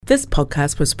This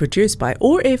podcast was produced by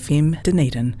OAR FM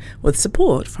Dunedin with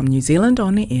support from New Zealand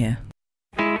On the Air.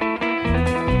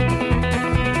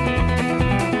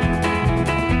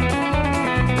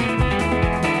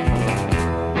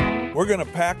 We're going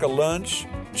to pack a lunch,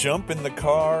 jump in the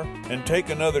car, and take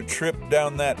another trip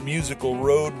down that musical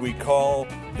road we call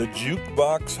the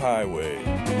Jukebox Highway.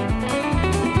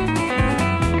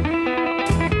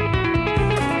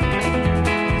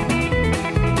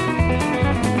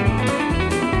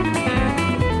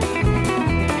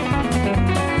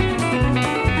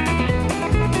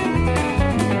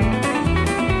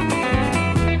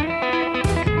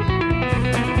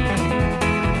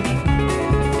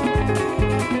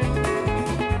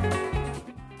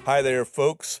 Hi there,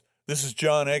 folks. This is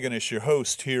John Eganish, your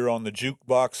host here on the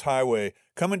Jukebox Highway,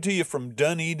 coming to you from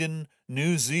Dunedin,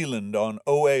 New Zealand on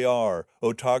OAR,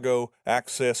 Otago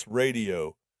Access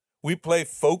Radio. We play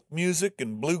folk music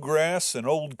and bluegrass and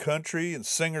old country and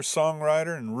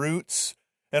singer-songwriter and roots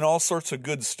and all sorts of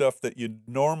good stuff that you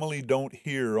normally don't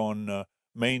hear on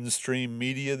mainstream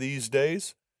media these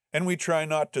days. And we try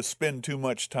not to spend too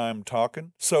much time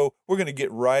talking, so we're going to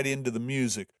get right into the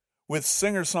music with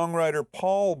singer-songwriter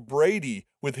Paul Brady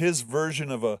with his version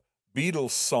of a Beatles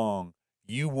song,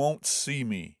 You Won't See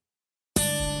Me.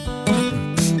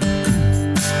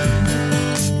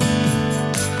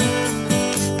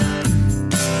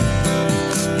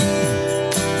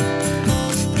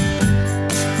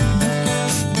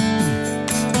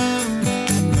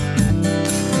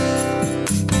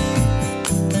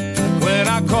 When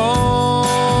I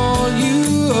call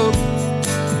you up,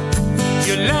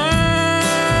 your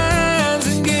line's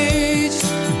engaged.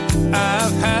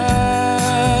 I've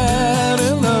had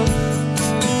enough,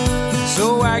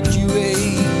 so accurate.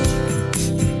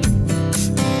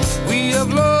 We have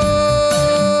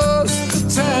lost the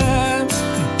time.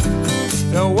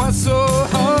 Now what's so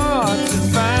hard to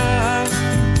find?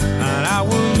 And I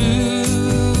will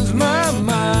lose my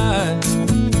mind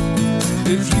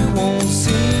if you won't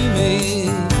see me.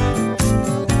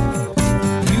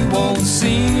 You won't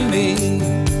see me.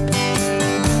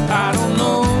 I don't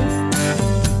know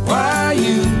why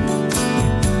you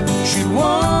should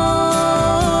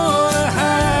wanna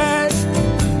hide,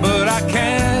 but I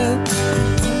can't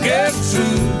get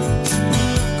through,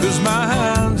 'cause my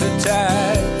hands are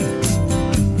tied.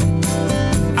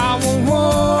 I won't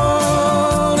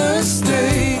wanna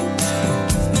stay,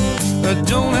 I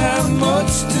don't have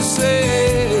much to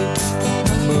say,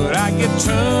 but I get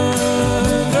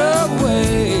turned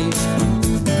away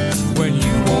when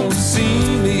you won't see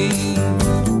me.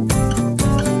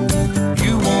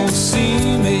 You won't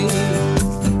see me.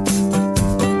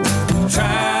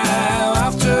 Time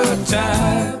after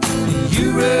time,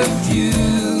 you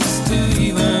refuse to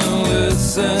even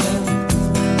listen.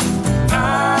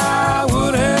 I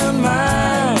wouldn't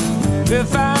mind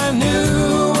if I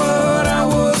knew what I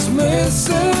was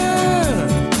missing.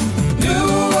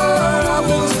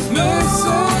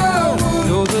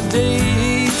 The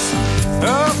days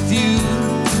of you,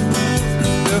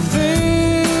 they're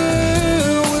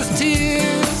filled with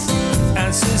tears,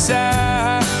 and since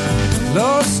I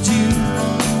lost you,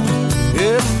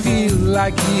 it feels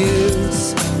like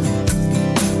years.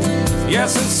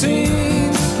 Yes, it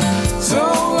seems so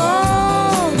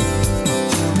long,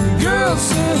 girl,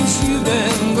 since you've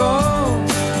been gone,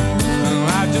 and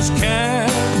I just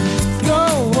can't go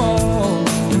on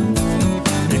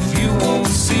if you won't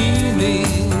see me.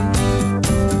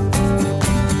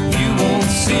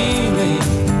 See me.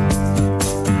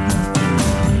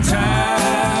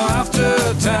 Time after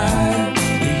time,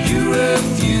 you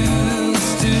refuse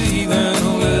to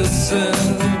even listen.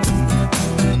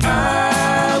 I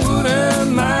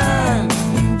wouldn't mind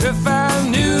if I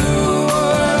knew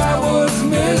what I was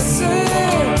missing.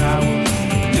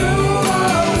 Knew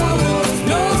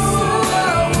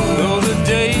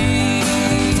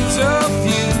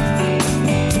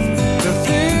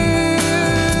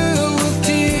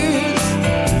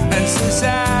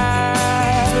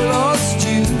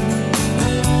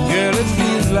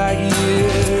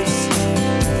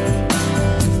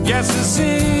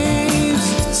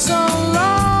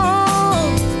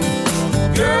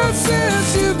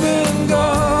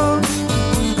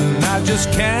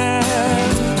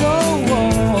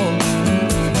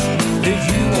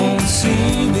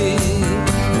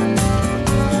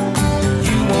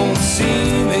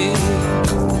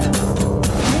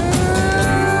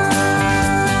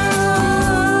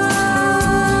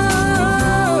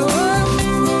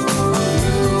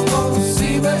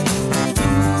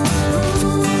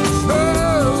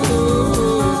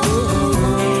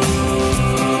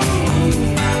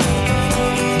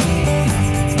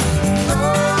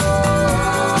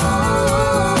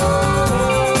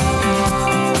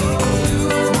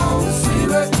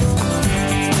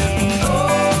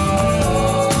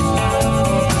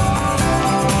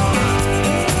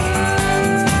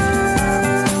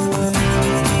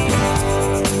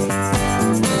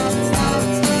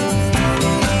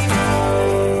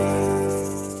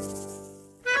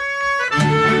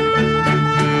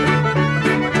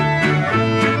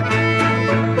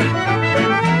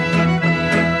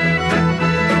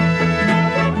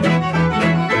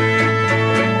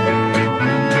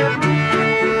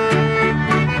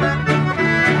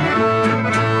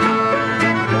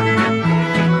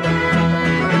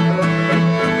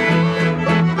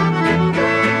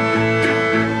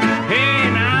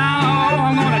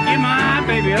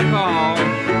baby a call.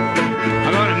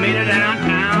 I'm gonna meet her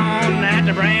downtown at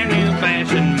the brand new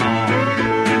fashion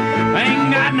mall.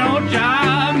 Ain't got no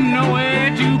job, no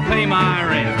way to pay my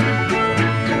rent,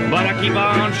 but I keep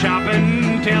on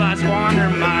shopping till I squander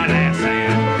my last cent.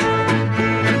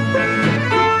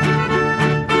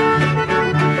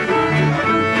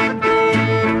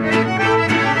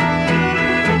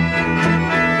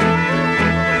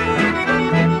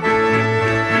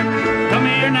 Come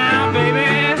here now, baby,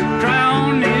 try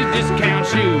on these discount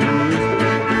shoes.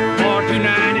 For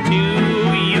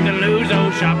 $2.92, you can lose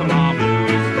those shopping mall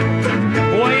blues.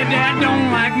 Well, your dad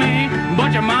don't like me,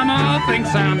 but your mama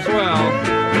thinks I'm swell.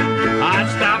 I'd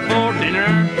stop for dinner,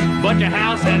 but your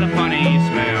house has a funny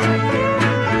smell.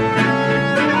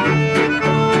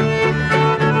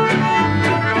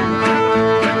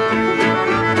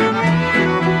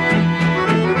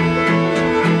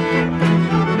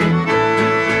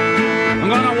 I'm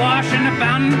gonna wash in the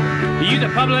fountain, use a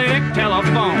public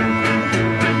telephone.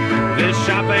 This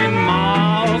shopping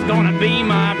mall's gonna be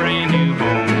my brand new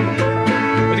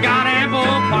home. It's got ample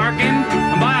parking,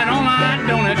 I'm buying online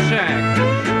donut shack.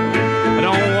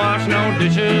 Don't wash no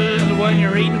dishes when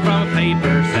you're eating from a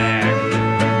paper sack.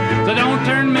 So don't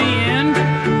turn me in,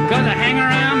 cause I hang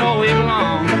around all week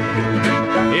long.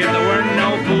 If there weren't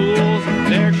no fools,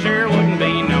 there sure wouldn't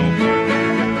be no food.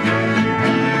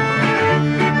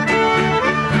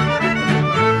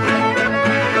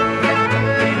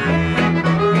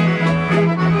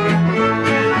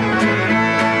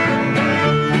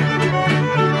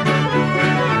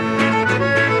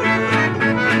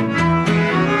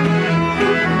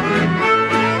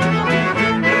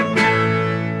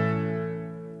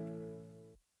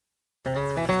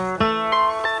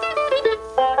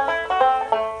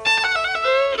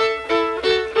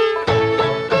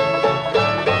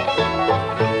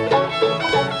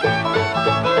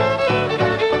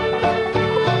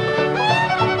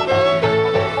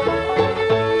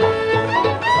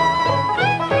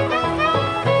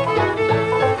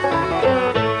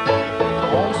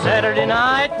 Saturday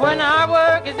night when our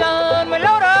work is done, we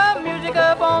load up music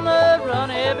up on the run.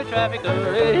 Heavy traffic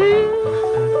ahead,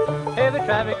 heavy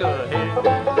traffic ahead.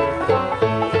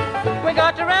 We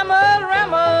got to ramble,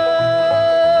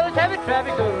 ramble, it's heavy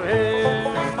traffic ahead.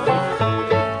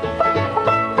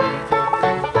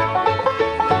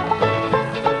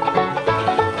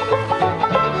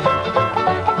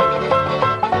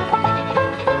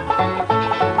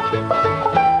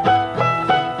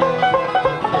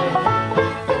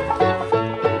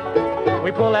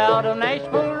 Pull out of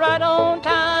Nashville right on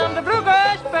time. The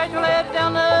bluegrass special heads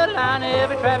down the line.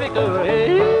 Heavy traffic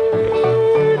ahead,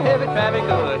 heavy traffic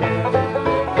ahead.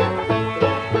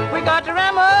 We got to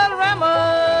ramble,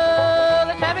 ramble,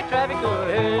 it's heavy traffic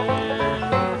ahead.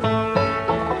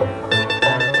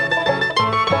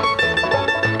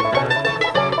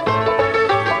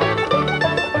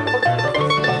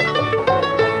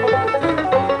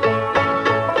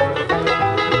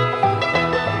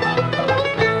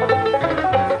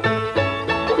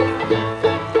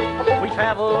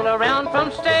 Around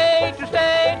from state to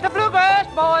state, the bluegrass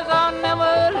boys are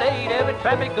never late. Heavy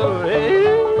traffic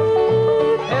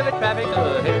ahead, heavy traffic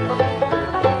ahead.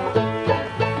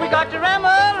 We got to ramble,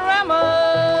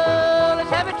 ramble, it's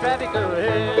heavy traffic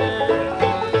ahead.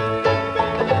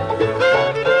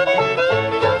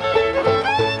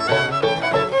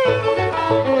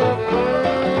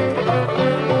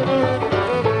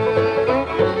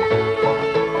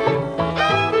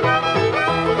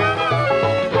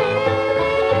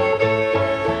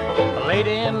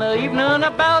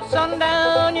 About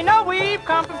sundown, you know we've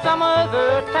come from some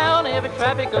other town. Heavy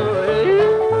traffic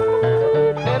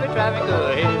ahead, heavy traffic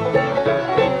ahead.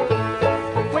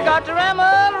 We got to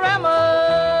ramble,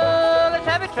 ramble, it's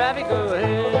heavy traffic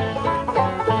ahead.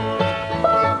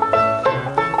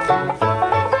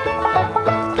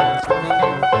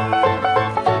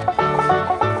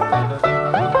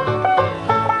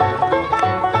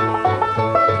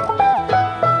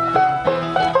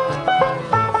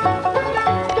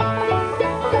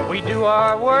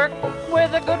 Our work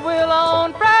with a goodwill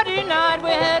on Friday night. We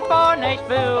head for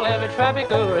Nashville. Heavy traffic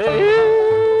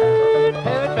ahead,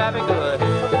 heavy traffic ahead.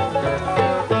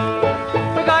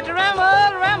 We got to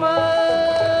ramble,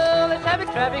 ramble, it's heavy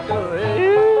traffic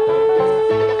ahead.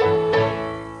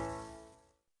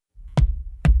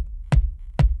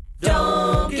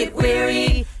 Don't get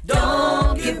weary,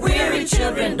 don't get weary,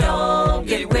 children, don't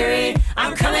get weary.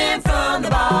 I'm coming from the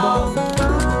ball.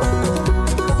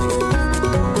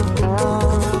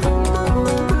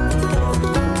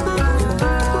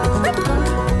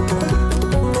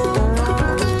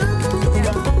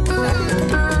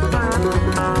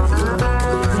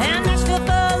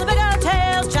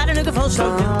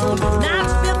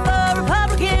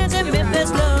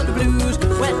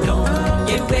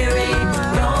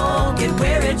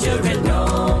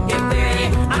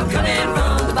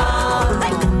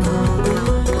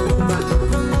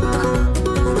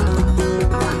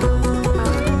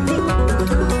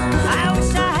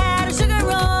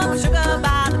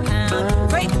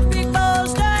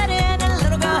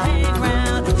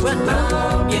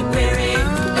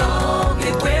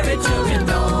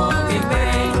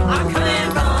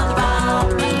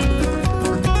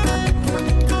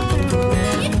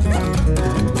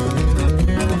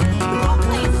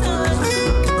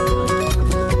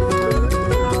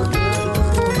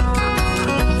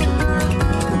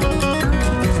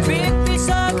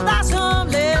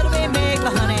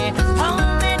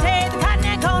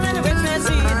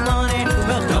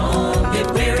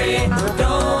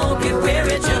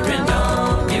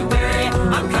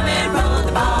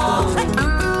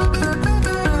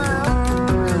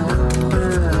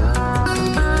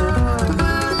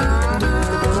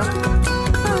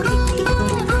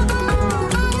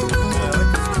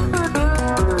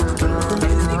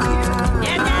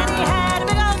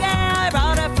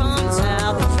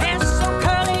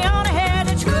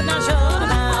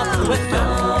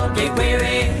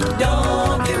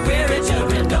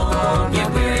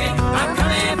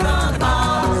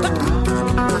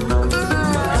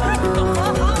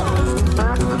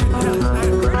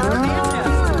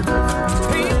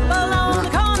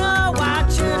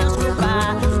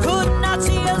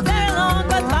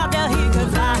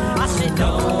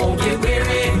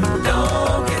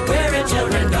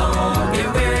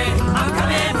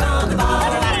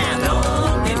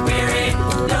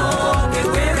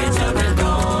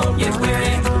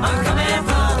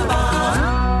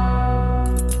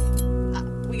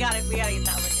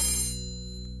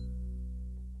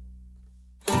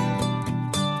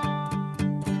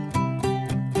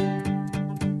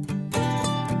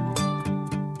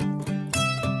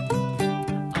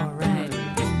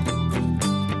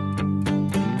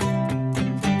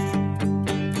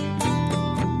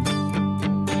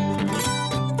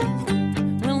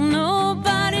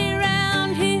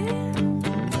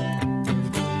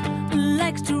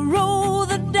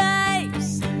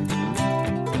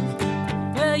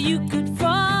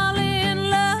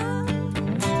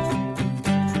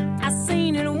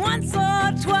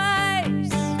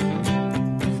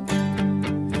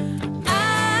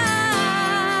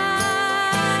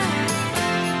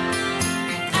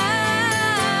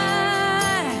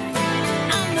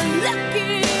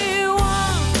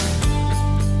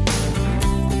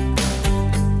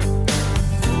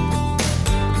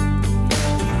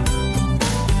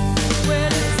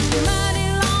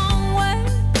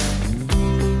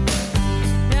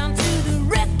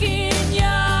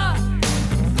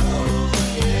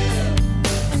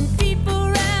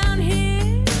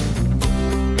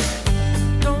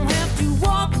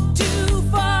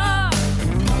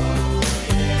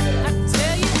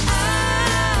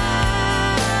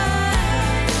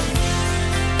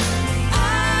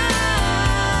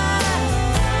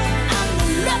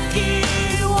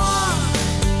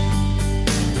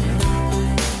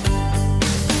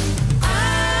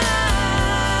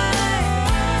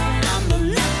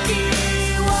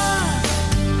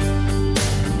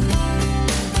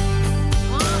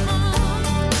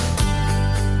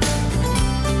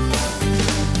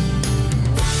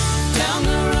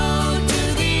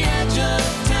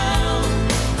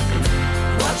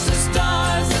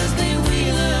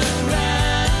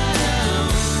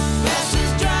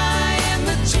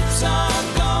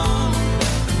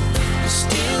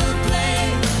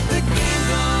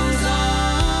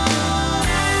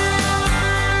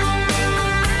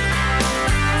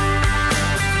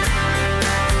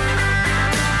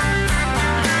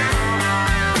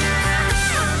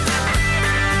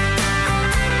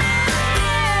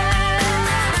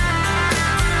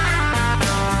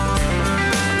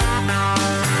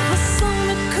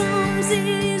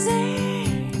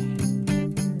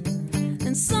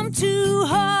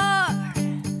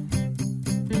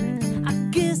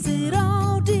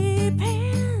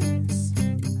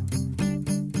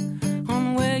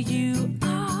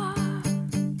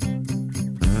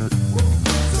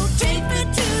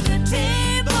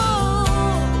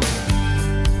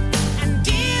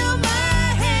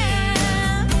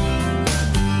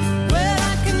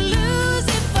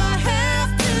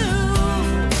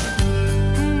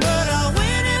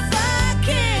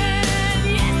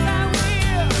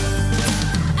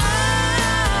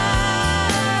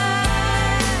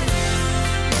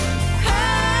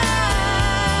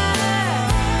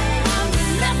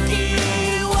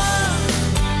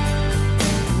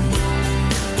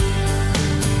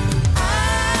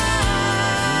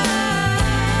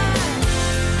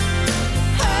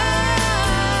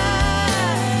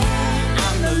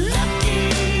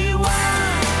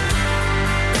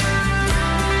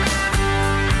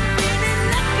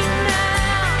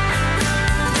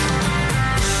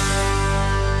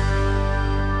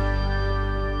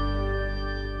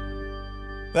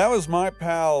 That was my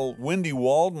pal Wendy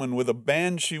Waldman with a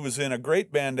band she was in, a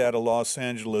great band out of Los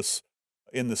Angeles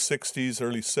in the 60s,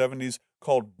 early 70s,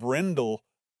 called Brindle.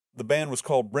 The band was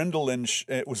called Brindle, and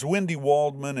it was Wendy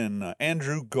Waldman and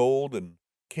Andrew Gold and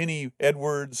Kenny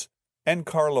Edwards and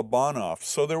Carla Bonoff.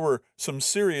 So there were some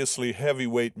seriously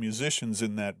heavyweight musicians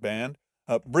in that band,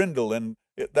 Brindle, and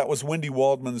that was Wendy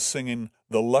Waldman singing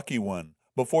The Lucky One.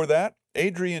 Before that,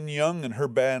 Adrienne Young and her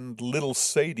band Little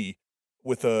Sadie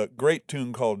with a great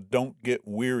tune called Don't Get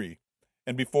Weary.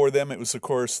 And before them, it was, of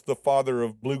course, the father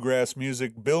of bluegrass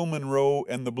music, Bill Monroe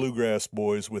and the Bluegrass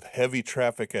Boys with Heavy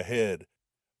Traffic Ahead.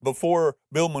 Before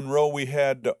Bill Monroe, we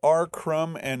had R.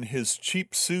 Crumb and his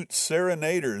Cheap Suit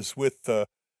Serenaders with The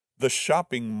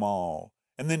Shopping Mall.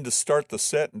 And then to start the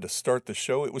set and to start the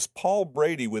show, it was Paul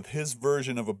Brady with his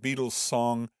version of a Beatles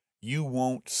song, You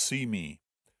Won't See Me.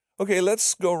 Okay,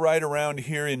 let's go right around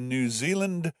here in New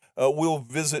Zealand. We'll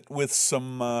visit with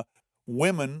some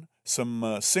women,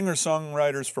 some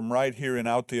singer-songwriters from right here in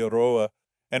Aotearoa,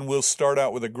 and we'll start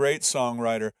out with a great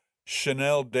songwriter,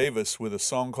 Chanel Davis, with a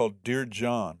song called Dear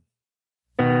John.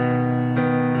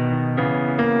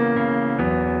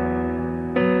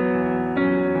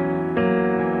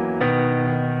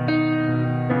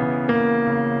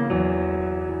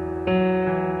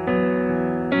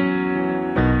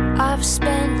 I've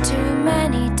spent too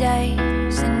many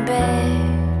days in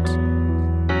bed,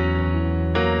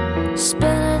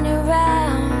 spinning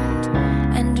around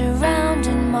and around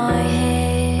in my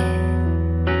head.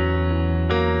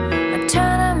 I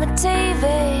turn on my TV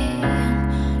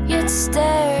and you'd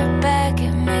stare back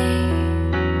at me.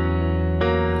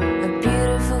 A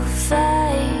beautiful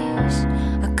face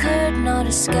I could not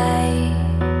escape.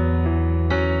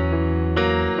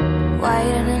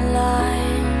 Waiting in line,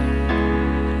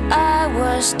 I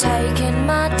was taking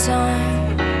my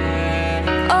time,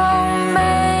 oh,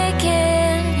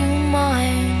 making you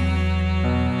mine.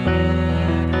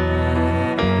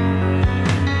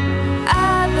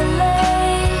 I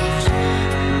believed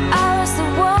I was the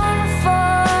one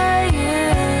for you,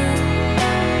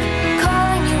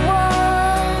 calling you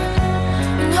on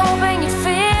and hoping you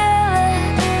feel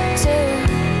it too.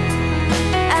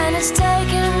 And it's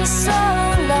taken me so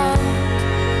long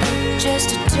just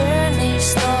to turn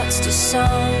these thoughts to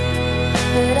song,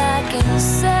 but I can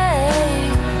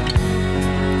say,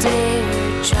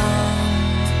 dear John,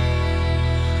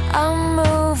 I'm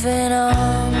moving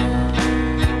on.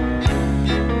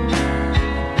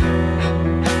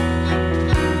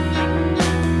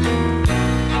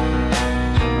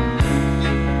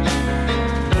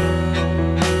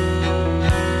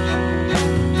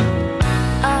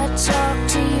 I talk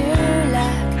to you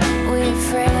like we're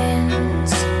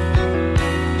friends,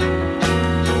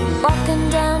 walking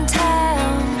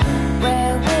downtown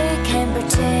where we can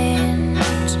pretend.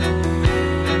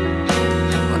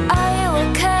 Well, are you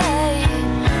okay?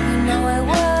 You know I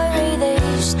worry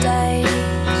these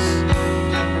days.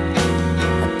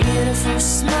 A beautiful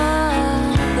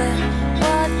smile, but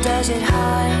what does it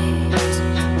hide?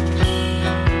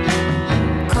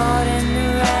 Caught in the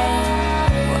rain,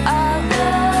 well, I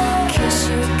will kiss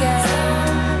you again.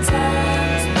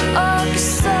 Oh, 'cause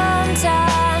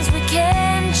sometimes we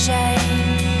can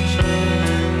change.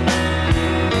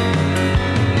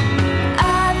 I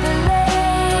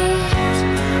believed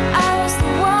I was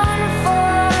the one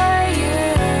for you,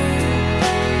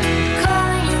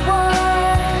 calling you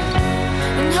on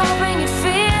and hoping you'd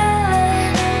feel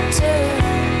it too.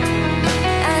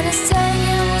 And it's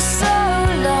taken me so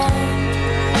long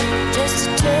just to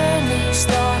turn these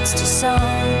thoughts to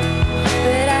song,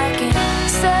 but I can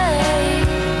say,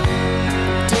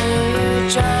 dear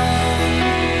John,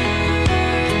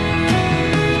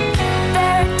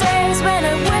 there are days when I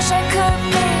wish I could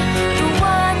be the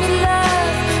one you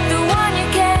love, the one you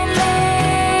can't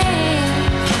leave,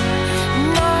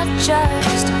 not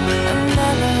just a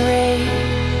memory,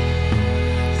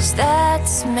 'cause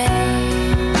that's me.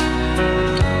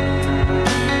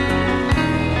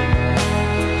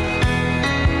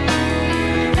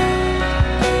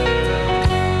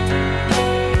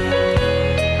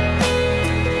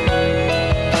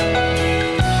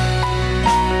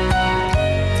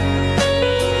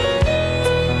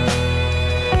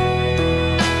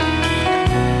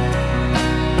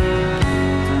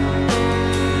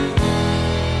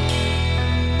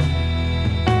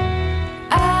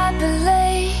 I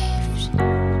believed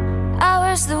I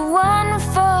was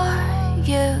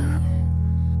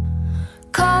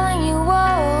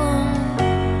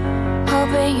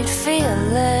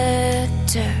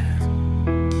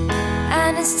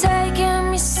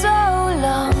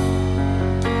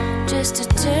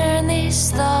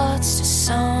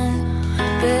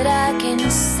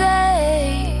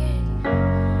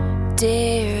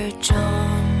dear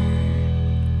John,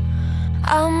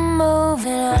 I'm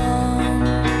moving on.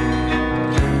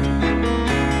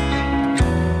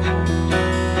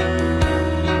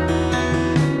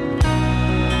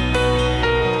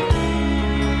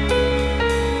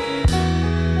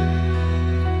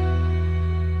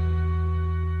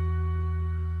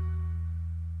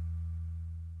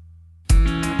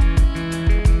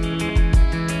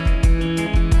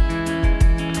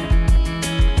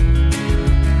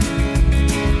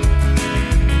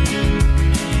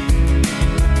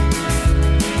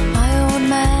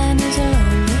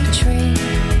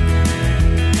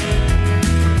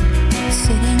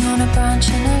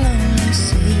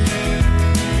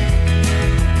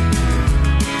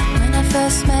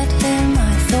 First met him, I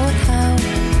thought, how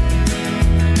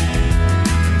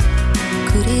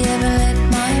could he ever let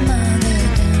my mother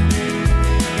down?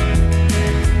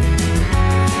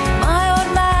 My old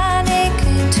man, he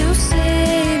came to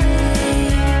see me,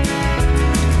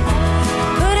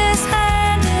 put his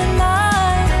hand in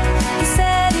mine, he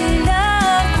said he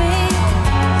loved me.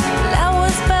 Well, I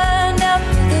was burned up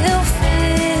with ill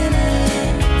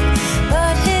feeling,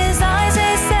 but his eyes,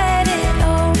 they said it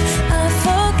all. I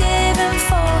forgive him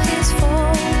for his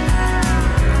fall.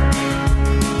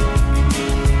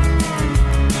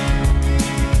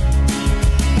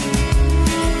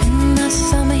 In the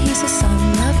summer he's a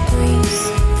summer breeze,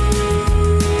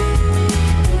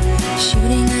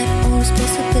 shooting at all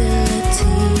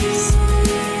possibilities.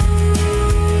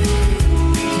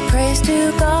 He prays to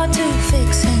God to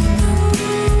fix him up,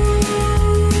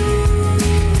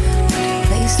 but he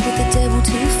plays with the devil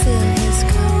to fill his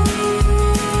cup.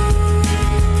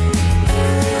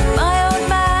 My old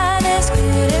man is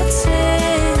good at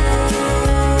singing,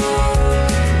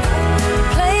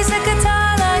 plays the guitar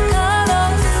like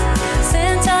Carlos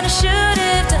Santana should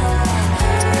have done.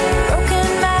 To a broken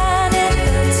man, it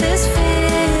hurts his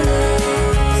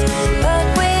feelings, but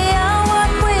we are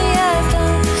what we have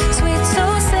done. Sweet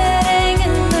soul setting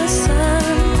in the sun.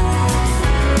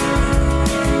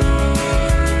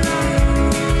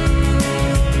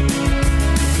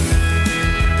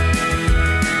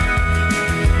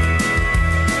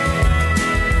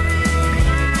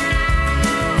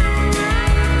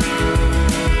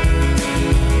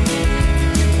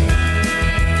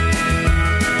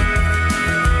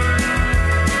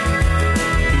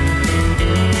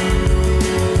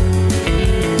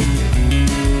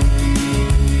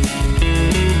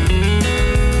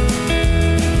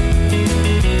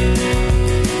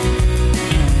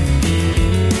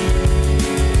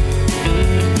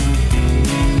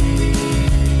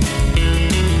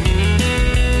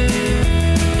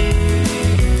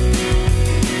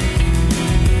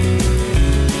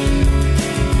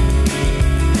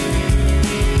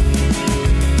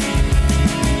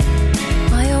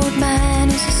 My old man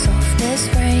is as soft as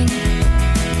rain,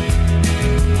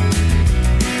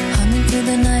 humming through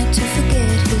the night to forget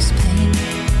his pain.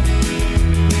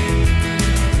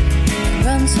 He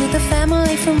runs with the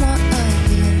family from what I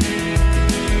hear,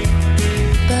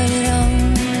 but it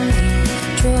only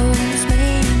draws me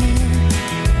near.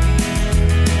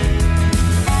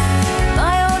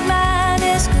 My old man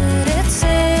is good at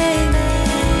singing,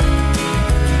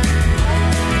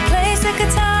 plays the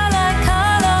guitar like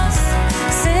Carlos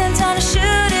Santana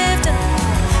should have done.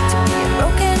 To be a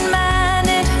broken man,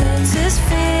 it hurts his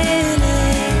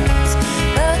feelings,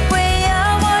 but we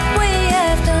are what we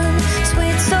have done.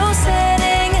 Sweet soul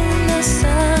setting in the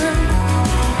sun.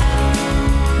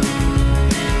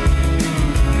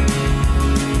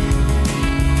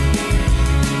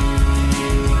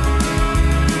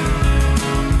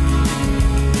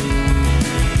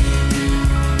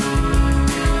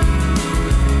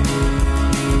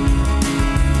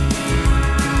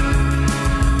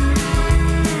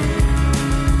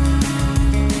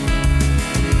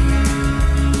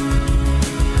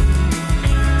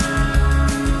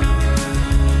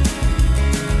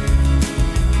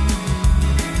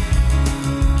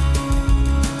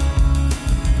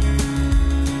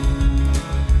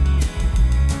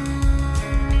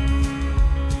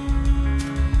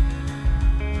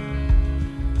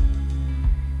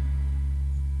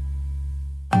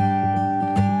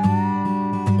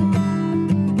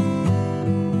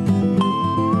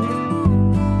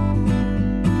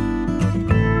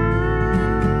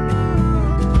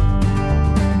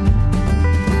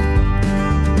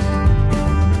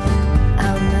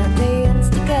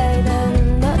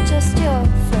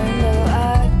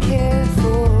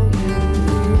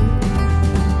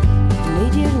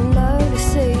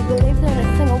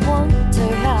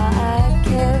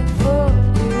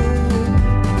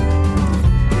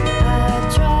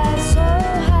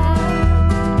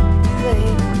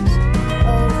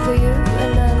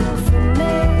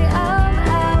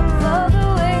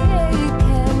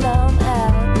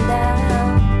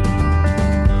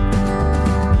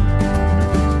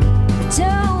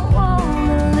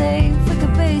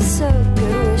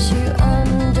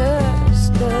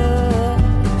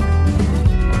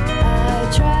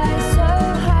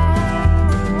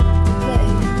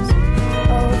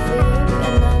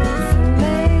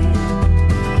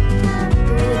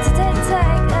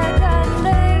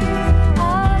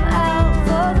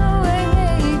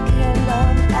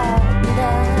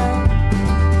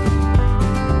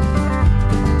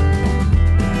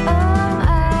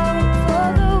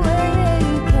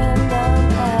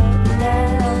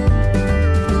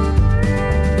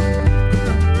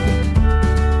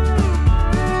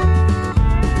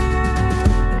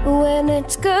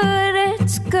 it's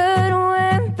good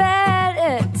when bad.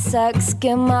 It sucks,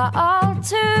 give my all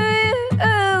to you,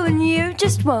 and you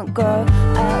just won't grow up.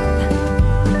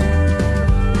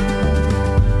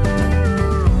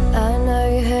 I know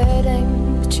you're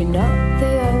hurting, but you're not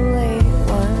the only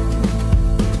one.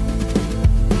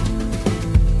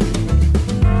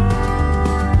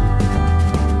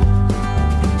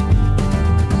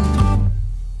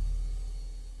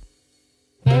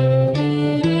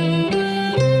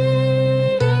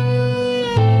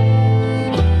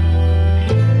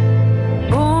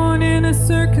 Born in a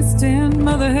circus tent,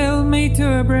 mother held me to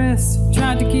her breast,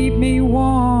 tried to keep me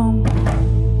warm.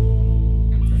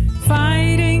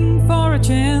 Fighting for a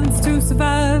chance to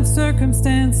survive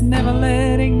circumstance, never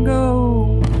letting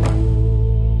go.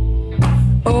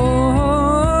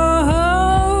 Oh,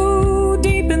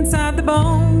 deep inside the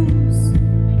bones.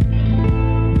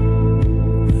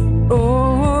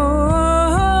 Oh,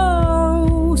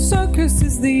 circus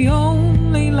is the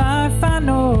only life I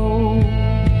know.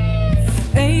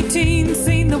 18,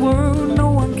 seen the world,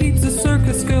 no one keeps a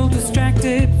circus girl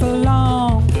distracted for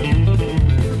long.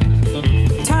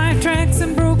 Tire tracks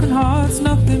and broken hearts,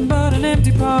 nothing but an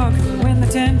empty park when the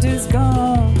tent is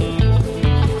gone.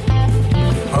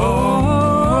 Oh,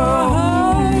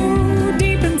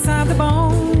 deep inside the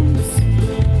bones.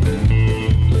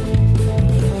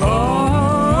 Oh,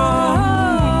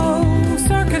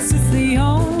 circus is the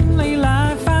only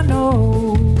life I know.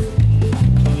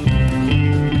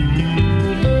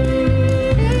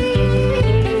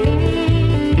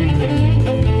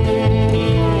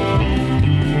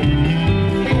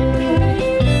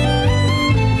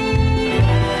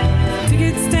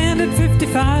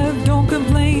 Don't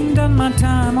complain, done my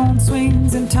time on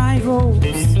swings and tight ropes.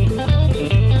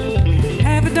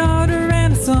 Have a daughter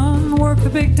and a son, work the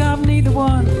big top, neither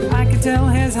one I can tell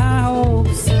has high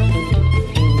hopes.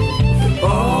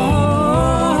 Oh,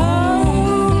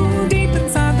 deep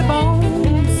inside the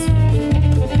bones.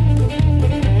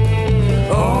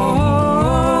 Oh,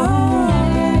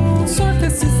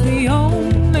 circus is the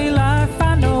only life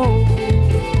I know.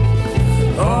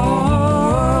 Oh,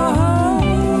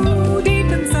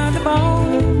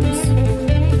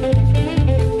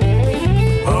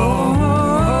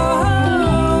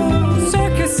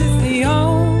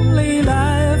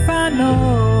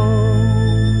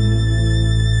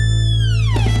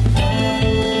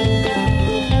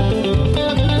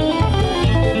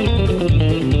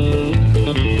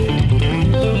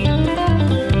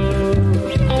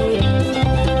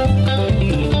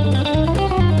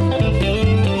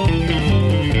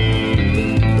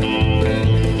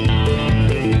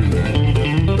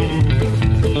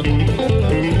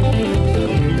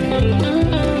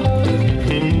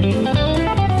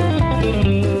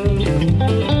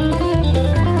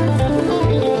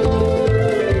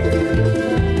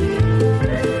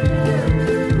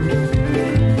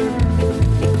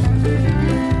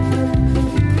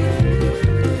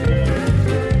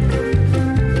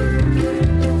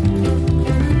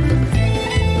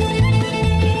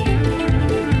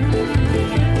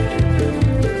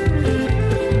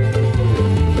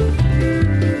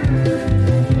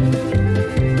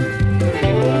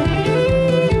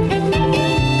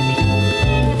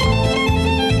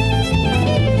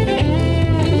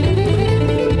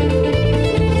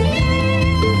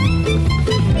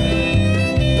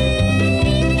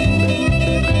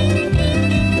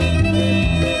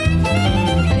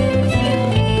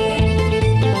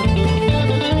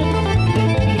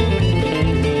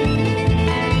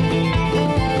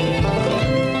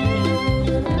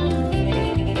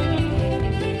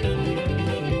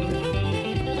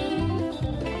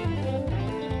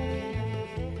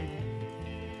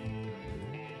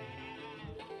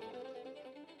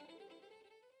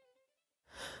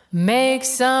 make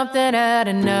something out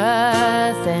of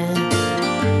nothing.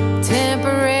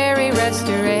 Temporary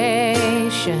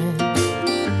restoration.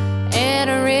 An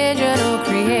original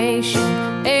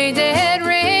creation. A dead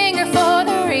ringer for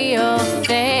the real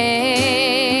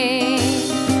thing.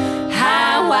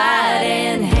 High, wide,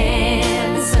 and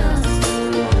handsome.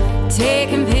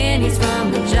 Taking pennies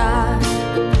from the jar.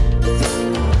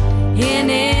 In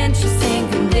interesting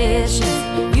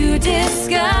conditions. You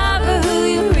discover who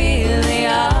you really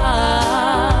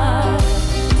are.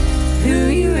 Who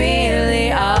you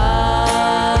really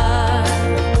are.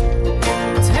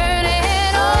 Turn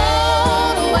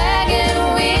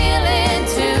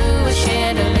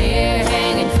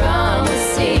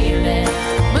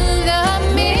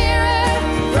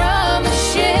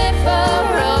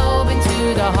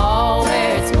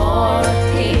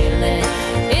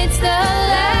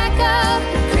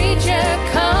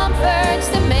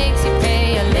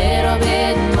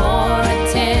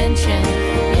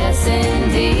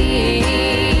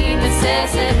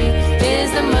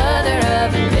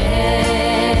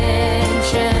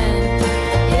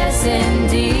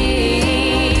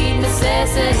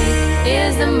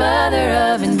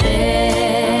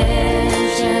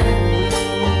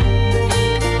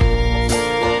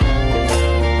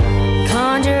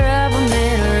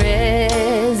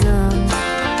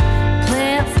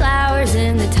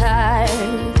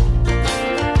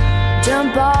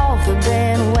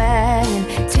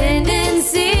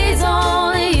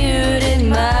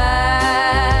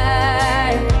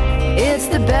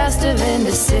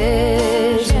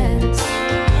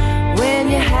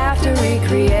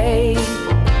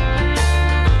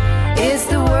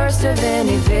best of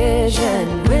any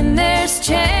vision when there's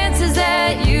chances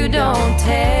that you don't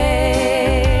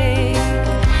take,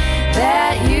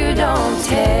 that you don't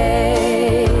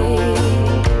take.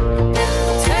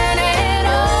 Turn an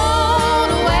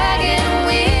old wagon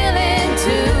wheel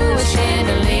into a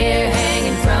chandelier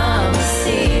hanging from the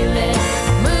ceiling.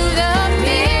 Move the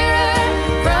mirror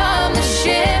from the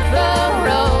shiver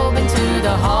robe into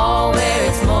the hall where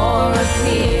it's more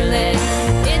appealing.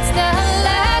 It's the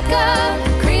lack of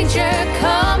creature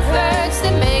comforts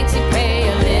that makes you pay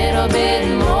a little bit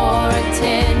more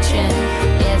attention.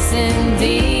 Yes,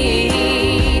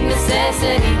 indeed,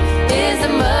 necessity is the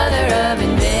mother of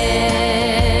invention.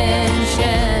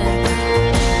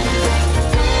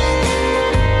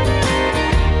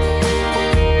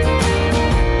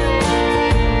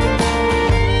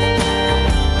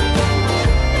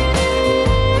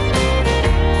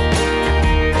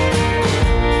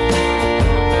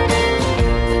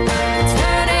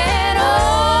 Turn an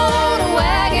old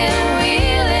wagon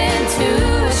wheel into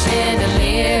a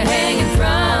chandelier hanging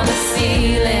from the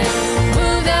ceiling.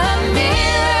 Move the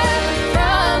mirror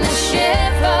from the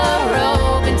shiver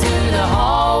robe into the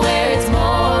hall where it's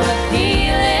more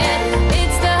appealing.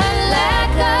 It's the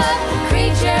lack of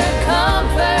creature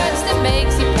comforts that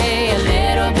makes you pay a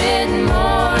little bit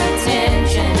more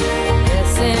attention.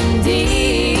 Yes,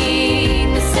 indeed,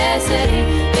 necessity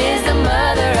is the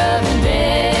mother of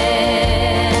invention.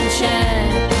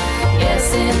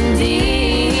 Yes,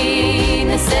 indeed,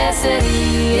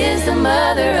 necessity is the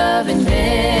mother of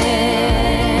invention.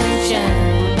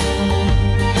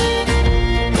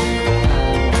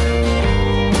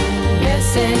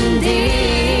 Yes,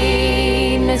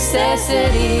 indeed,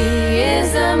 necessity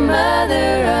is the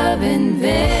mother of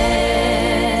invention.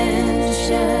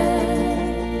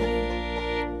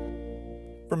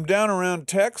 From down around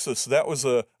Texas, that was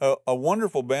a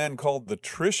wonderful band called the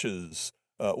Trishas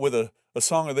with a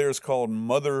song of theirs called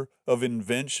Mother of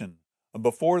Invention.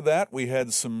 Before that, we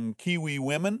had some Kiwi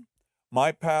women.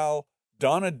 My pal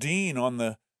Donna Dean on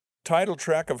the title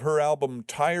track of her album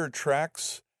Tire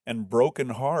Tracks and Broken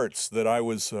Hearts that I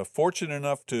was fortunate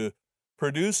enough to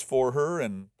produce for her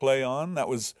and play on. That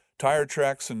was Tire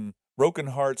Tracks and Broken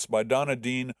Hearts by Donna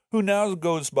Dean, who now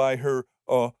goes by her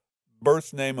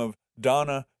birth name of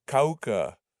Donna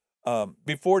Kauka.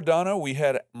 Before Donna, we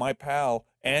had my pal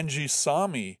Angie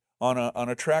Sami on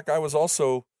a track I was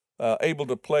also able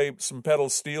to play some pedal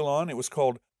steel on. It was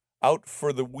called Out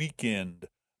for the Weekend.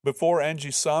 Before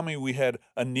Angie Sami, we had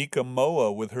Anika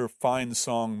Moa with her fine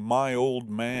song My Old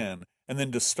Man. And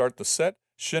then to start the set,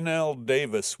 Chanel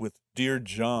Davis with Dear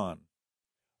John.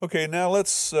 Okay, now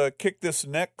let's kick this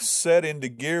next set into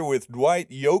gear with Dwight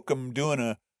Yoakam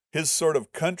doing his sort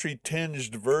of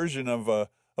country-tinged version of a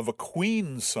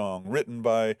Queen song written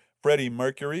by Freddie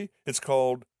Mercury. It's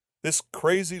called This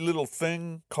Crazy Little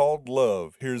Thing Called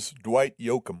Love. Here's Dwight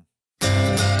Yoakam.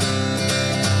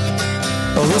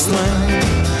 Oh, this thing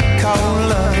called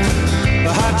love,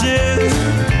 I just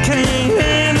can't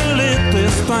handle it.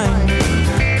 This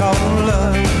thing called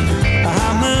love,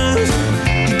 I must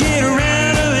get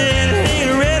around of it,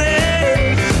 ain't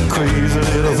ready. Crazy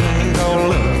little thing called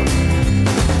love.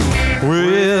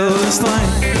 Well, this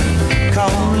thing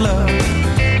called love,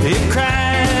 it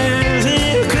cries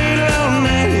in a cradle all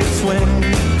night, it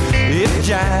swings, it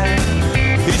jives,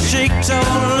 it shakes all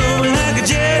over like a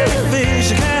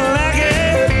jellyfish. I kinda like it.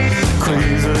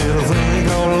 Crazy little thing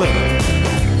called love.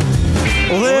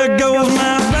 Well, there goes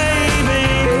my baby.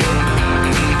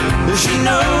 She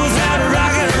knows how to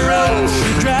rock and roll.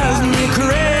 She drives me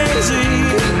crazy.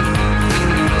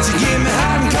 She give me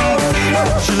hot and cold fever.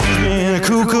 She leaves me in a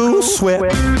cool, cool sweat.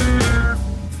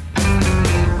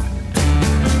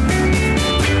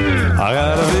 I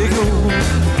gotta be cool,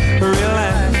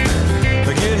 relax,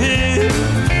 get hit,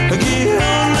 get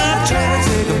on my track,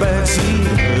 take a backseat,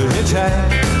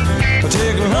 hitchhike,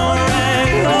 take a long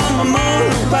ride on my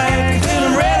motorbike till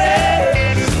I'm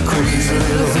ready. Crazy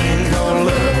little thing called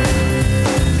love.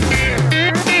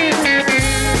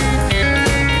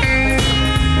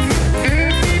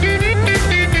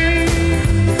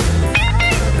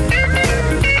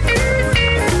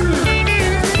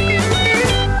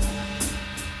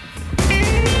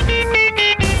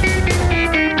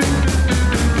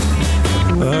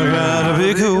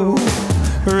 Cool,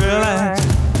 relax,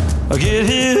 get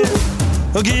here,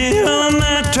 get on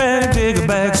that track, take a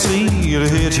backseat, a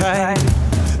hitchhike,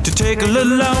 to take a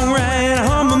little long ride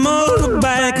on my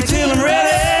motorbike until I'm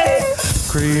ready.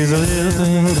 Crazy little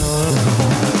thing called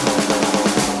love.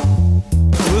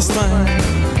 This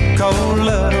thing called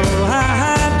love,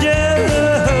 I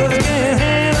just can't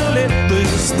handle it.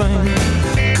 This thing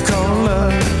called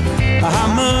love, I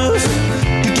must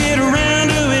get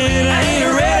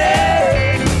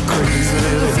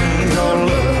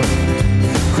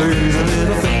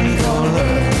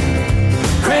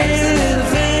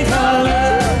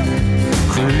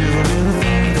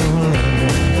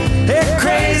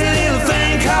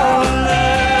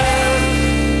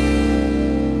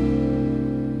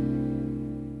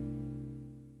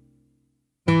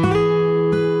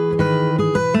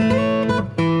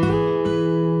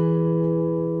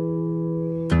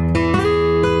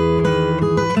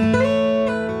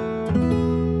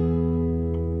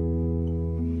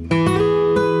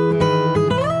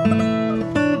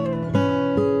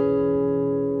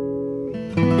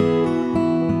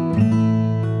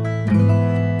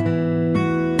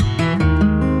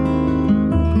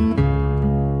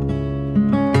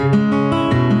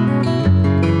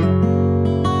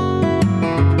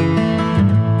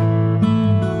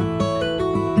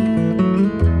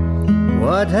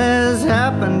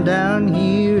happened down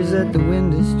here is that the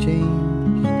wind has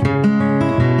changed.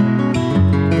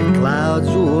 The clouds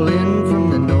roll in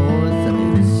from the north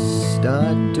and it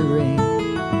starts to rain.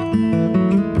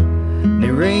 And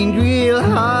it rained real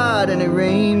hard and it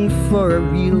rained for a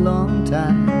real long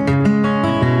time.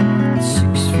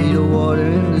 6 feet of water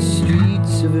in the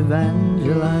streets of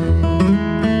Evangeline.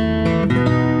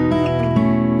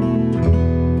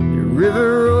 The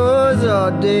river roars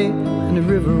all day and the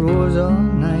river roars all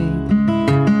night.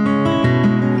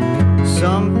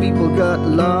 Some people got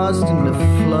lost in the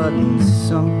flood and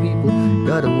some people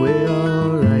got away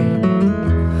alright.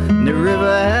 And the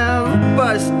river have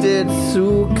busted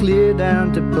so clear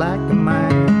down to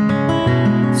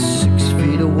Plaquemine. 6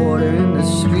 feet of water in the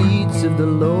streets of the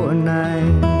lower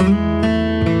Nile.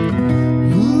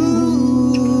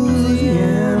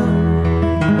 Louisiana,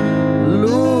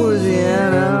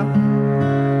 Louisiana,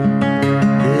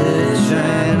 they're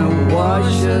trying to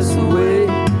wash us away.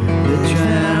 They're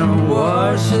trying to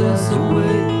wash us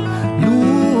away.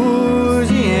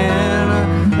 Louisiana,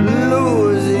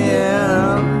 Louisiana,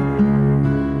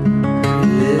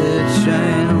 they're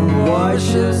trying to wash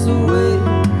us away.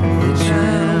 They're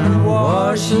trying to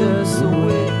wash us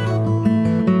away.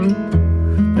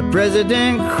 The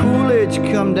President Coolidge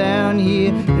come down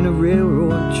here in a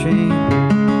railroad train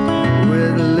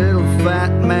with a little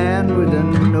fat man with a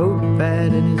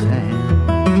notepad in his hand.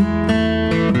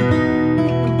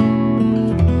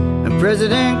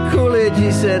 President Coolidge,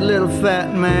 he said, little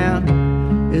fat man,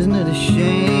 isn't it a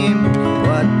shame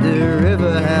what the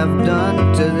river have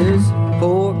done to this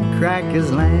poor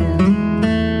cracker's land?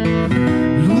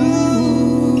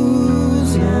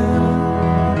 Louisiana,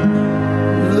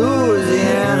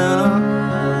 Louisiana,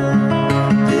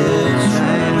 they're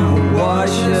trying to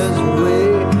wash us away.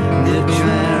 They're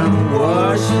trying to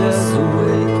wash us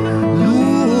away.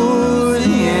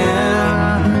 Louisiana,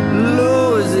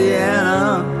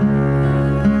 Louisiana,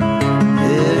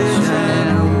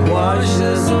 wash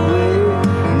us away.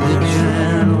 They're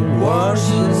trying to wash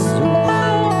us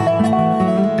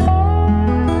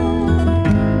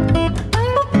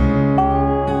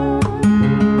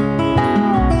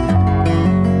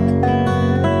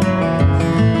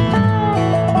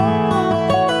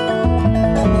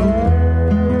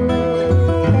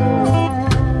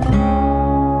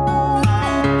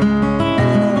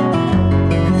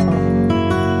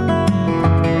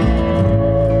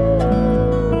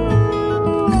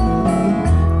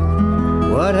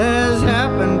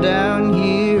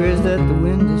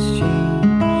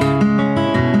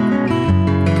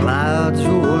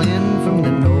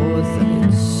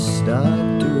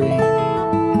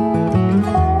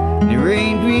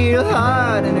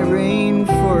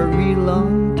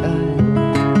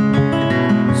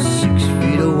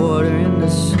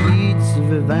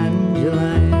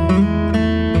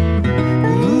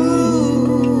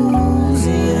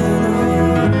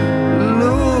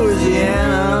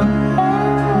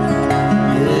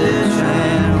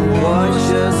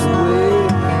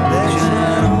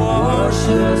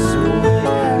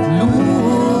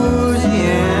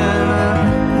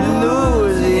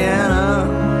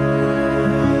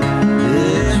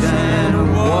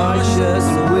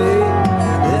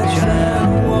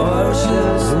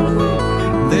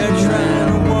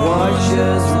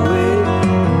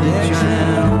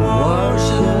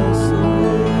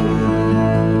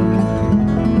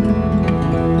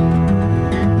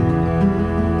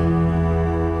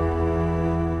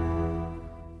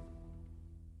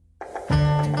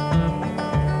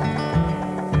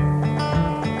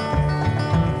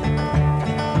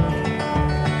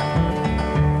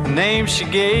name she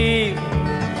gave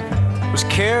was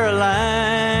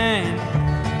Caroline,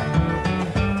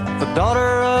 the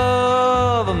daughter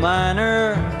of a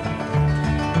miner.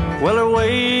 Well, her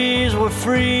ways were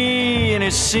free, and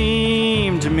it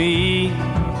seemed to me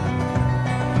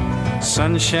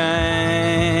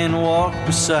sunshine walked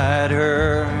beside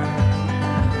her.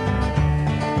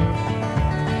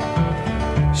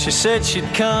 She said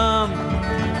she'd come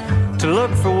to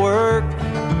look for work.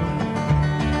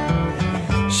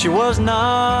 She was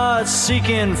not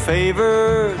seeking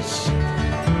favors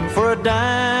for a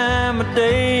dime a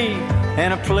day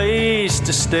and a place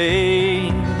to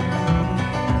stay.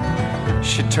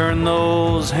 She turned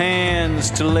those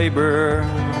hands to labor.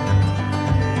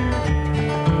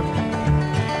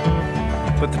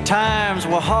 But the times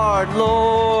were hard,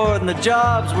 Lord, and the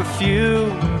jobs were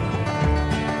few.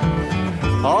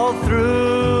 All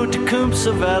through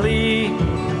Tecumseh Valley.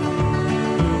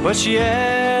 But she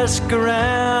asked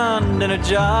around, and a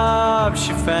job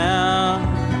she found,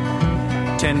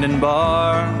 tending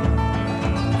bar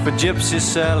for Gypsy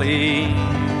Sally.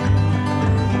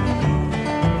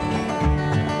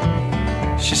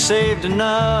 She saved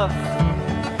enough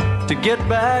to get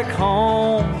back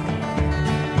home.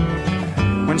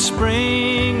 When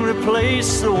spring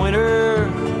replaced the winter,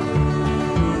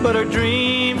 but her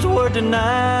dreams were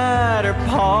denied, her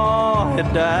pa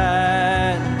had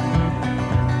died.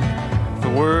 The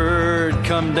word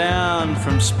come down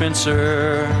from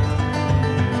Spencer.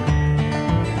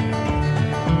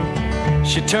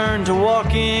 She turned to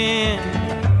walking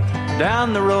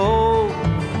down the road.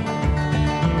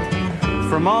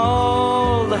 From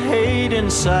all the hate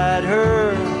inside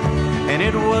her, and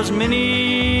it was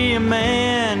many a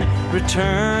man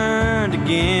returned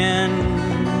again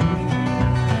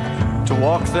to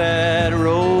walk that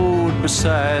road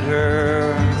beside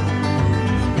her.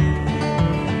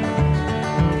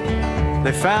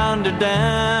 They found her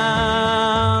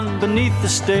down beneath the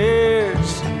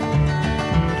stairs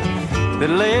that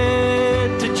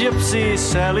led to Gypsy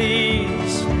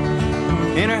Sally's.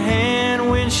 In her hand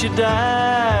when she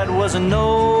died was a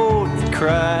note that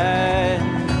cried,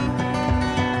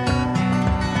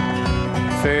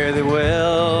 fare thee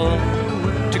well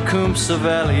to Tecumseh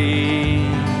Valley.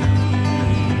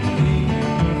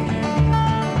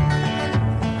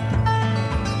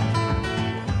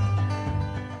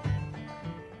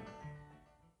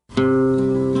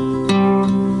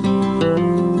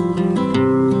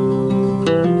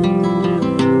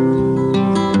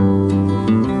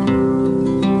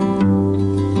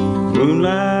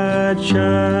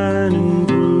 Shining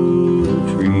through the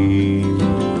trees,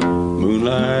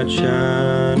 moonlight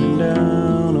shining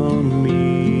down on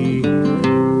me,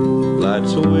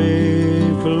 lights away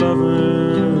for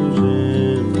lovers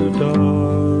in the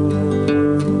dark.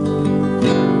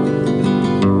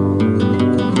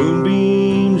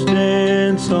 Moonbeams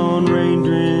dance on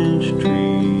rain-drenched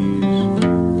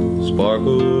trees,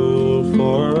 sparkle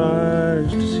for our eyes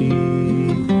to see,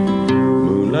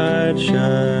 moonlight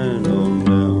shine on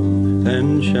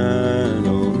and shine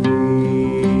on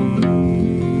me.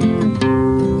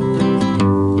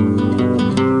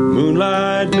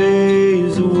 Moonlight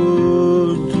bathes the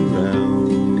woods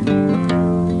around,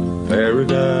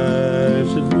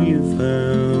 paradise that we have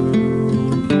found,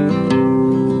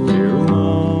 here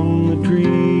among the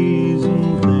trees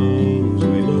and things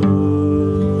we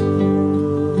love.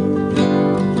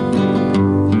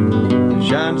 It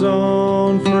shines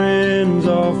on friends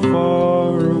all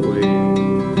far away,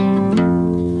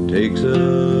 takes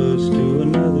us to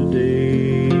another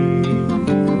day.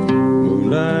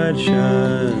 Moonlight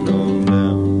shine on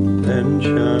down and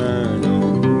shine on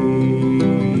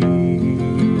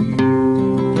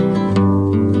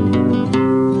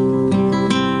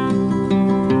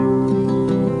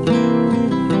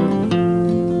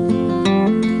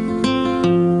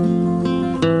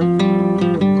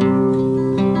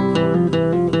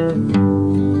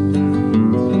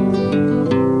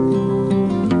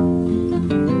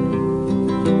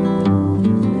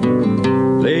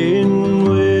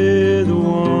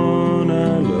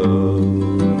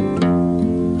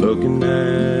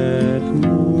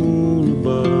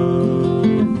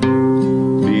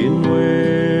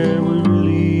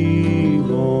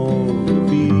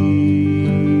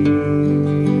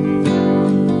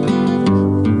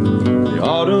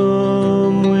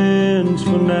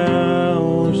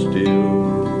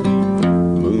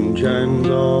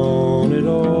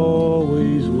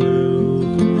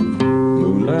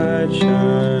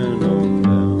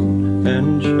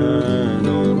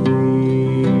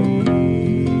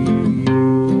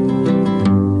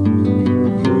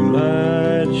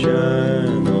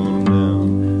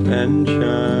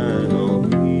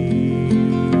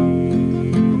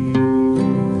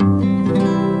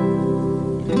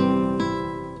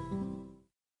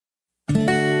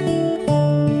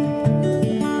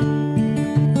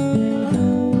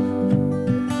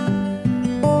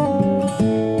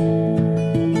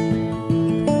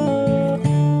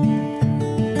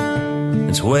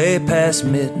Way past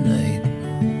midnight,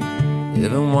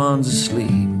 everyone's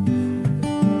asleep.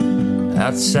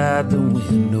 Outside the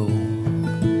window,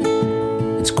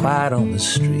 it's quiet on the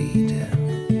street,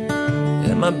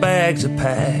 and my bags are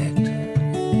packed,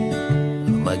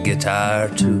 my guitar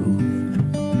too.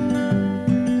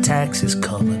 Taxi's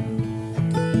coming,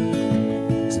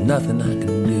 there's nothing I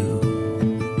can do.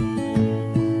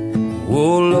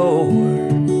 Oh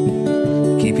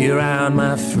Lord, keep you around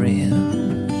my friend.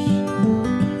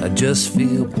 I just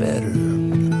feel better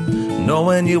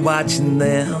knowing you're watching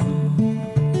them.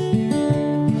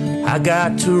 I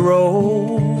got to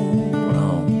roll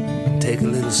on, take a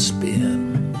little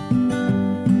spin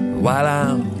while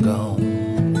I'm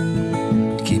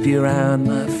gone. Keep you around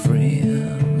my friends.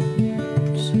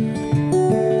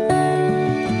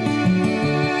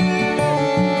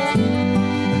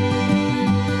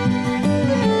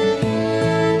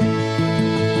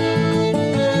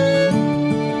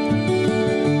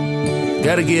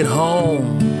 Gotta get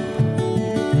home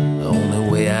the only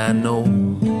way I know.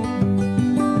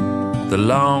 The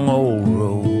long old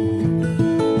road,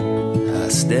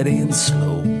 steady and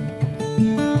slow.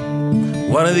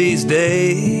 One of these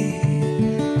days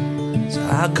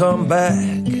I'll come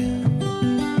back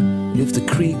if the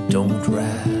creek don't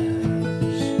rise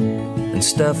and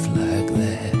stuff like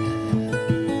that.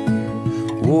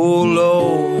 Oh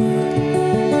Lord,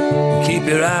 keep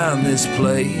your eye on this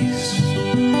place.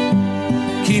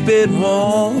 Keep it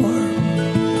warm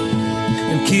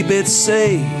and keep it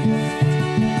safe.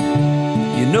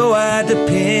 You know I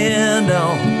depend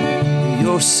on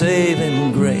your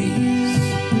saving grace.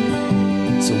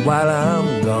 So while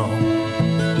I'm gone,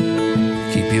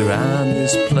 keep your eye on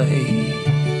this place.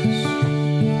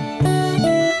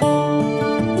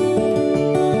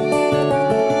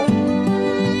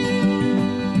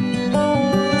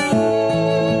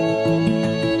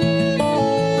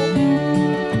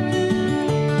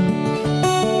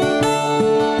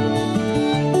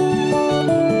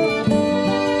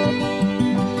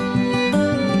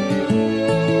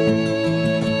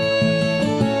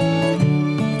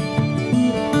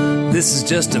 This is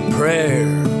just a prayer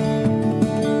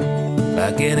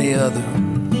like any other.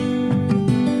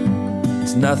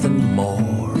 It's nothing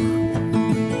more,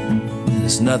 and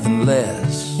it's nothing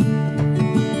less.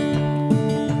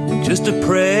 Just a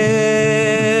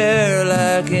prayer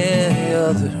like any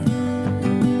other.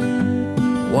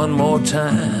 One more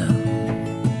time,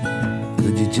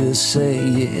 could you just say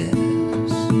yes?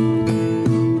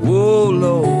 Oh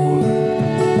Lord,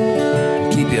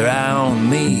 keep your eye on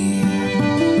me.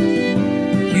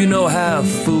 You know how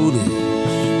foolish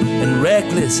and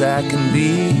reckless I can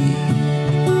be.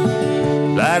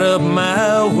 Light up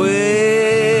my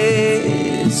way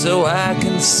so I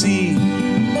can see.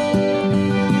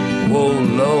 Oh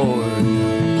Lord,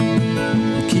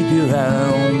 keep your eye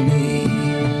on me.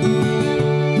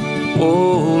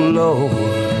 Oh Lord,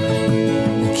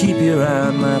 keep your eye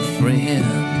on my friends.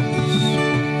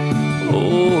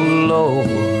 Oh Lord,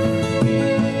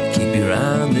 keep your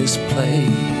eye on this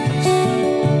place.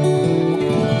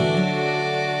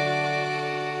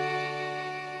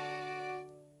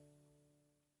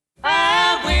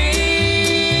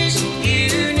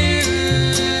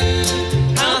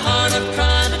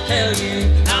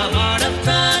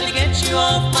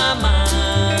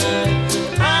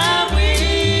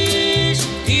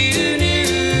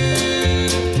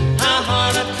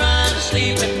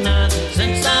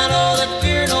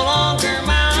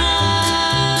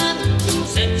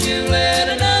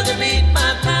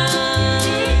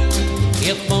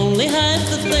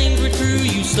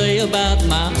 About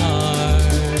my heart,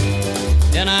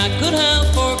 and I could have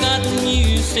forgotten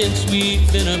you since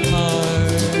we've been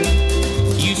apart.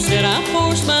 You said I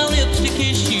forced my lips to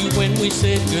kiss you when we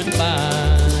said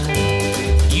goodbye.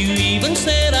 You even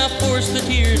said I forced the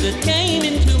tears that came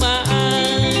into my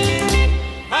eyes.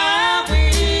 I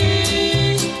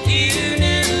wish you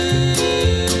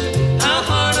knew how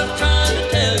hard I'm trying to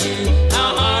tell you,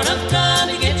 how hard I'm trying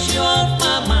to get you off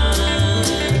my mind.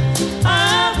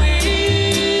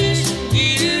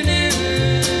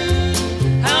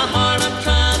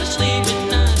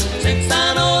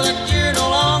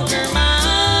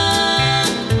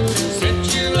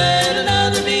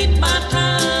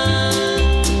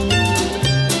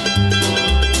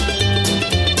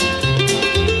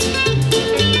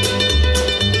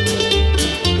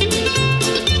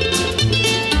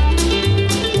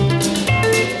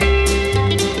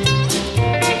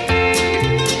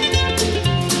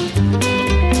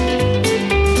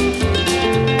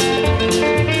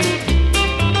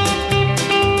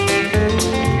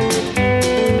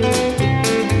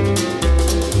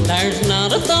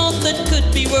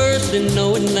 And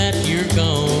knowing that you're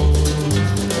gone,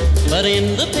 but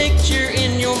in the picture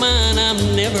in your mind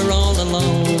I'm never all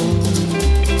alone.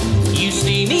 You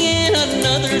see me in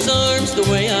another's arms the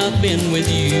way I've been with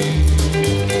you,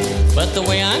 but the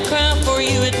way I cry for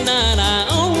you at night I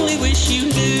only wish you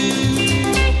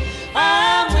knew.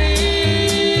 I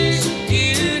wish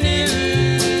you knew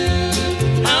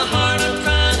how hard I'm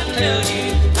trying to tell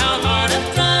you, how hard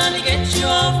I'm trying to get you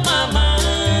off my mind.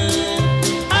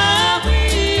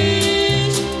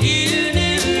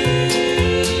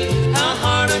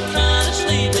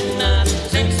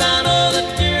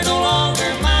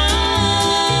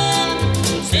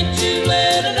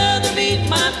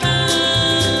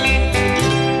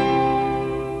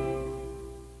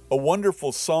 A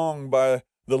wonderful song by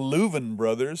the Louvin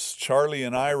brothers, Charlie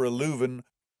and Ira Louvin,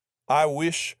 I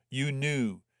Wish You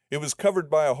Knew. It was covered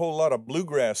by a whole lot of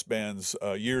bluegrass bands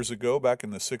years ago, back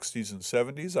in the 60s and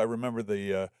 70s. I remember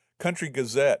the Country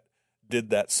Gazette did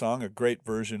that song, a great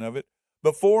version of it.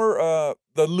 Before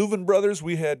the Louvin Brothers,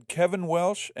 we had Kevin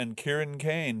Welsh and Kieran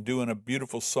Kane doing a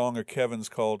beautiful song of Kevin's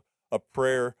called A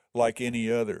Prayer Like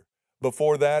Any Other.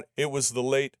 Before that, it was the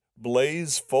late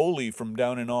Blaze Foley from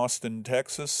down in Austin,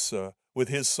 Texas, with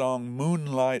his song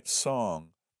Moonlight Song.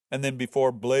 And then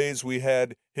before Blaze, we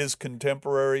had his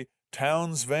contemporary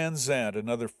Townes Van Zandt,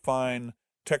 another fine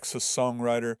Texas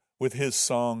songwriter, with his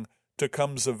song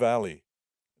Tecumseh Valley.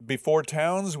 Before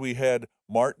Townes, we had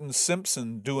Martin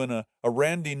Simpson doing a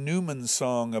Randy Newman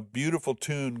song, a beautiful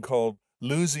tune called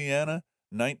Louisiana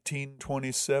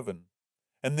 1927.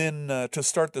 And then to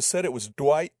start the set, it was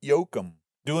Dwight Yoakam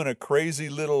doing a crazy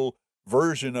little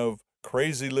version of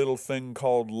Crazy Little Thing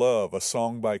Called Love, a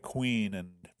song by Queen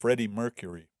and Freddie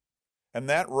Mercury. And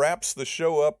that wraps the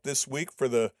show up this week for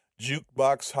the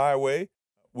Jukebox Highway.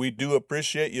 We do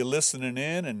appreciate you listening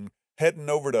in and heading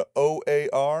over to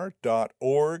oar.org.nz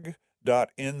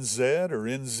or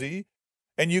NZ.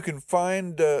 And you can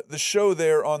find the show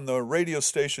there on the radio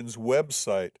station's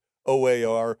website,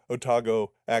 OAR,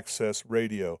 Otago Access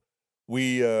Radio.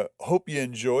 We hope you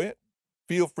enjoy it.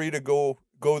 Feel free to go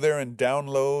there and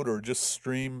download or just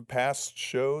stream past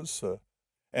shows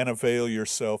and avail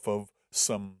yourself of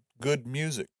some good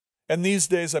music. And these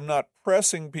days I'm not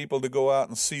pressing people to go out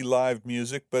and see live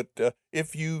music, but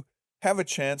if you have a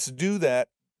chance, do that.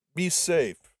 Be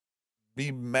safe.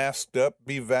 Be masked up.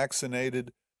 Be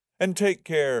vaccinated. And take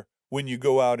care when you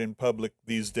go out in public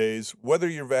these days. Whether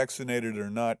you're vaccinated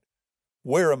or not,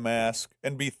 wear a mask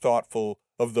and be thoughtful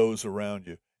of those around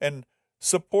you. And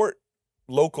support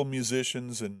local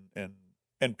musicians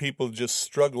and people just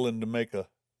struggling to make a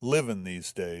living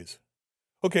these days.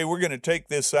 Okay, we're going to take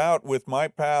this out with my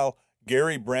pal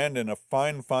Gary Brandon, a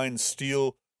fine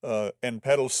steel and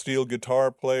pedal steel guitar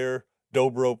player,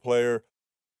 dobro player.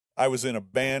 I was in a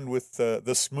band with the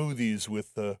Smoothies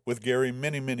with Gary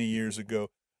many years ago.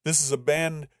 This is a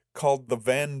band called the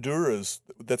Vanduras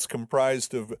that's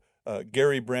comprised of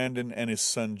Gary Brandon and his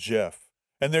son Jeff.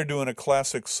 And they're doing a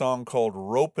classic song called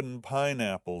Ropin'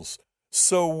 Pineapples.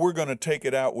 So we're going to take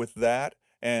it out with that.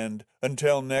 And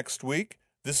until next week,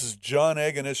 this is John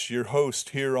Eganis, your host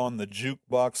here on the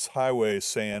Jukebox Highway,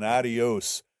 saying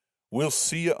adios. We'll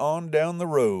see you on down the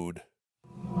road.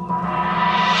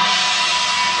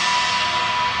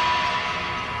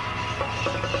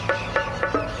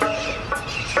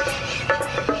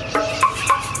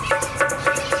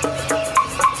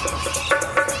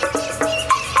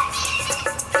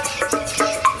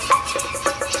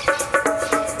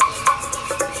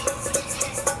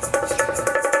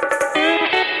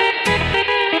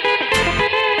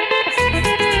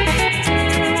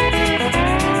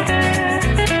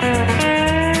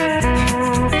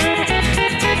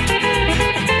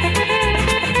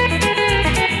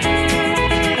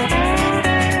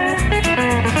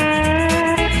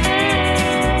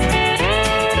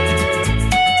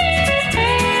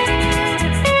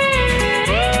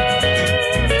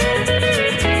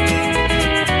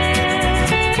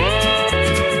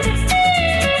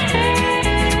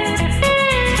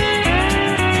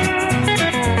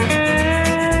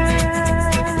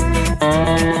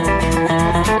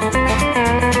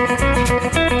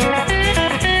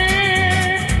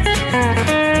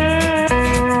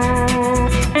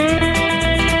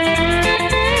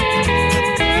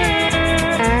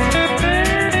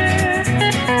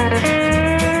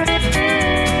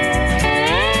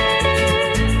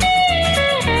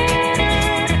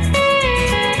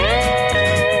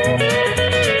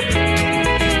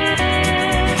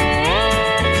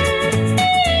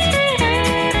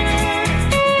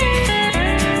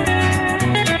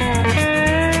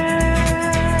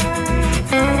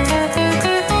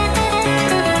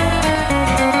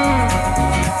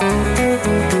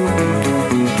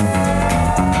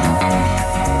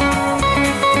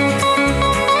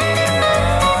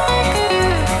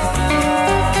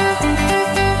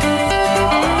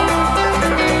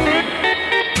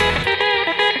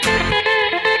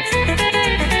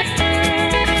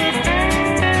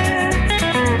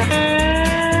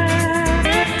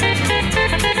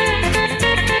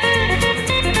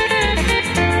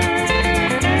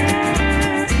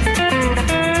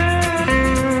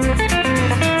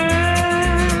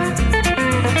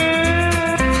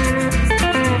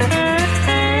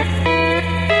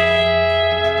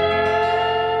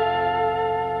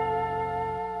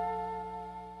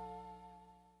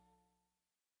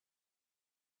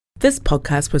 This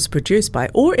podcast was produced by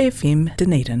OAR FM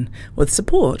Dunedin with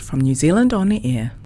support from New Zealand On the Air.